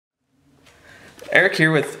Eric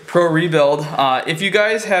here with Pro Rebuild. If you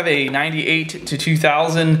guys have a 98 to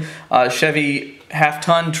 2000 Chevy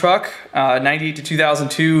half-ton truck, 98 to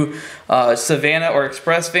 2002 Savanna or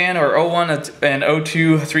Express van, or 01 and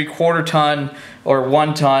 02 3/4 ton or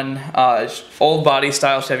 1 ton old body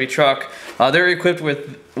style Chevy truck, they're equipped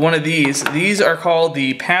with one of these. These are called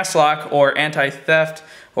the Passlock or anti-theft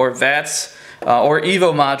or Vats or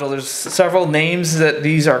Evo module. There's several names that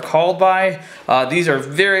these are called by. These are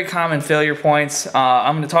very common failure points.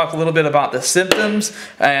 I'm going to talk a little bit about the symptoms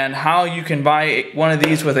and how you can buy one of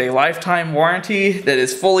these with a lifetime warranty that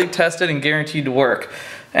is fully tested and guaranteed to work.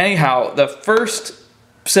 Anyhow, the first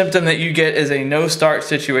symptom that you get is a no start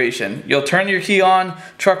situation. You'll turn your key on,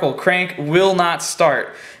 truck will crank, will not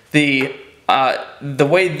start. The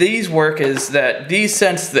way these work is that these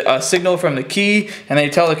sense a signal from the key and they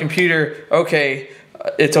tell the computer, okay,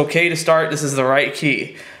 it's okay to start, this is the right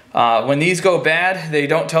key. When these go bad, they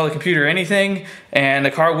don't tell the computer anything and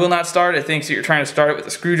the car will not start. It thinks that you're trying to start it with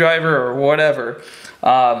a screwdriver or whatever.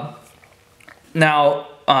 Now,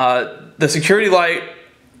 the security light,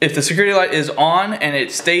 if the security light is on and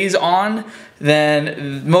it stays on,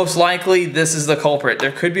 then most likely this is the culprit.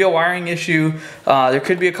 There could be a wiring issue, there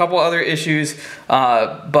could be a couple other issues,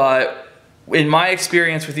 but in my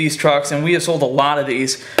experience with these trucks, and we have sold a lot of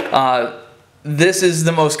these, this is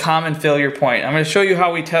the most common failure point. I'm going to show you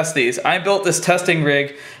how we test these. I built this testing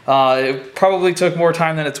rig. It probably took more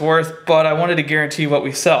time than it's worth, but I wanted to guarantee what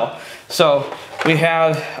we sell. So we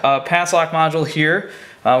have a Passlock module here.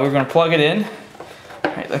 We're going to plug it in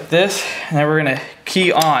right like this, and then we're going to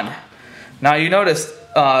key on. Now you notice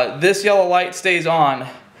this yellow light stays on.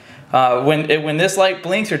 When this light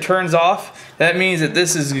blinks or turns off, that means that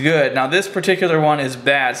this is good. Now this particular one is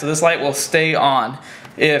bad, so this light will stay on.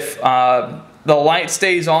 If the light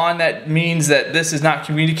stays on, that means that this is not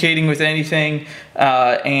communicating with anything,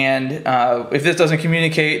 and if this doesn't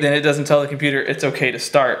communicate, then it doesn't tell the computer it's okay to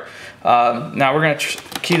start. Now we're going to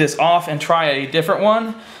key this off and try a different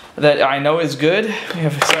one that I know is good. We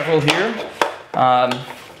have several here.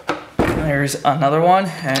 There's another one,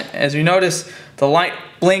 and as you notice, the light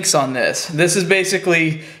blinks on this. This is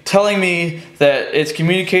basically telling me that it's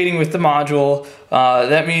communicating with the module.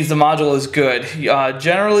 That means the module is good.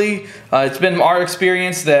 Generally, it's been our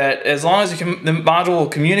experience that as long as the module will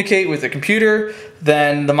communicate with the computer,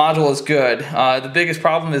 then the module is good. The biggest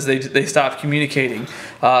problem is they stop communicating.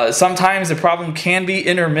 Sometimes the problem can be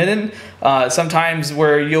intermittent. Sometimes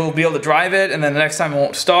where you'll be able to drive it and then the next time it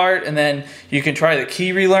won't start, and then you can try the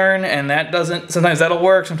key relearn and that doesn't, sometimes that'll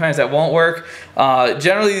work, sometimes that won't work.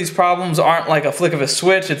 Generally these problems aren't like a flick of a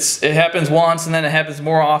switch. It happens once and then it happens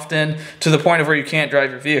more often to the point of where you can't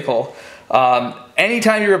drive your vehicle.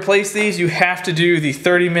 Anytime you replace these, you have to do the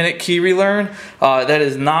 30-minute key relearn. That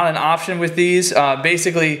is not an option with these.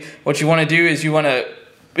 Basically, what you want to do is you want to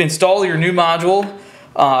install your new module.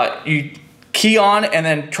 You key on and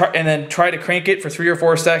then try to crank it for 3 or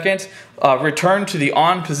 4 seconds. Return to the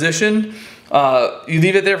on position. You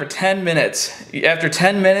leave it there for 10 minutes. After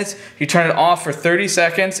 10 minutes, you turn it off for 30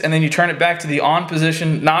 seconds, and then you turn it back to the on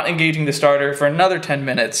position, not engaging the starter, for another 10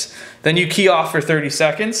 minutes. Then you key off for 30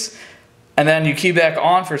 seconds, and then you key back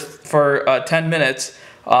on for 10 minutes.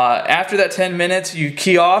 After that 10 minutes, you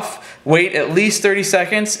key off, wait at least 30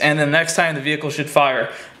 seconds, and the next time the vehicle should fire,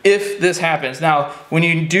 if this happens. Now, when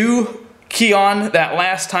you do key on that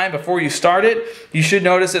last time before you start it, you should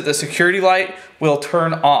notice that the security light will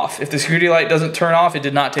turn off. If the security light doesn't turn off, it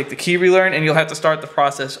did not take the key relearn, and you'll have to start the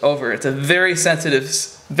process over. It's a very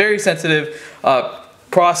sensitive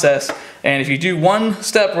process, and if you do one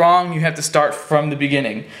step wrong, you have to start from the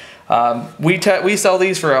beginning. We sell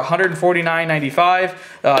these for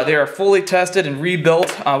 $149.95. They are fully tested and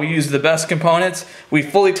rebuilt. We use the best components. We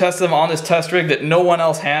fully tested them on this test rig that no one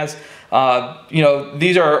else has. You know,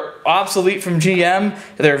 these are obsolete from GM.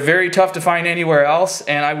 They're very tough to find anywhere else,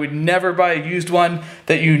 and I would never buy a used one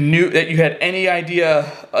that you had any idea,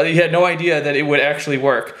 you had no idea that it would actually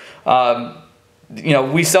work. You know,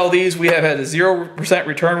 we sell these. We have had a 0%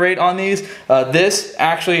 return rate on these. This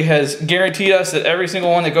actually has guaranteed us that every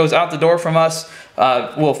single one that goes out the door from us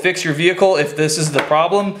will fix your vehicle if this is the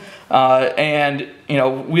problem. And you know,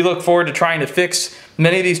 we look forward to trying to fix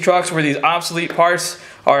many of these trucks where these obsolete parts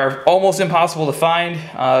are almost impossible to find.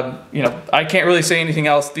 You know, I can't really say anything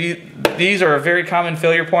else. These are a very common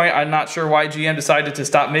failure point. I'm not sure why GM decided to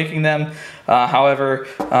stop making them. However,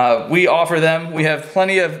 we offer them. We have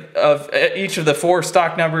plenty of each of the 4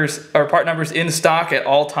 stock numbers or part numbers in stock at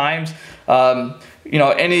all times. you know,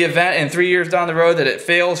 any event in 3 years down the road that it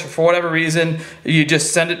fails for whatever reason, you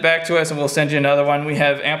just send it back to us and we'll send you another one. We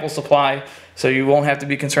have ample supply, so you won't have to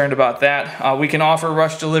be concerned about that. We can offer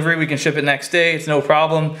rush delivery. We can ship it next day. It's no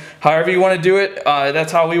problem. However you want to do it,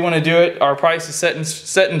 that's how we want to do it. Our price is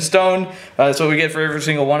set in stone. That's what we get for every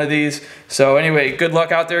single one of these. So anyway, good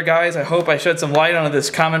luck out there, guys. I hope I shed some light on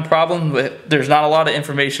this common problem that there's not a lot of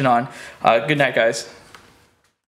information on. Good night, guys.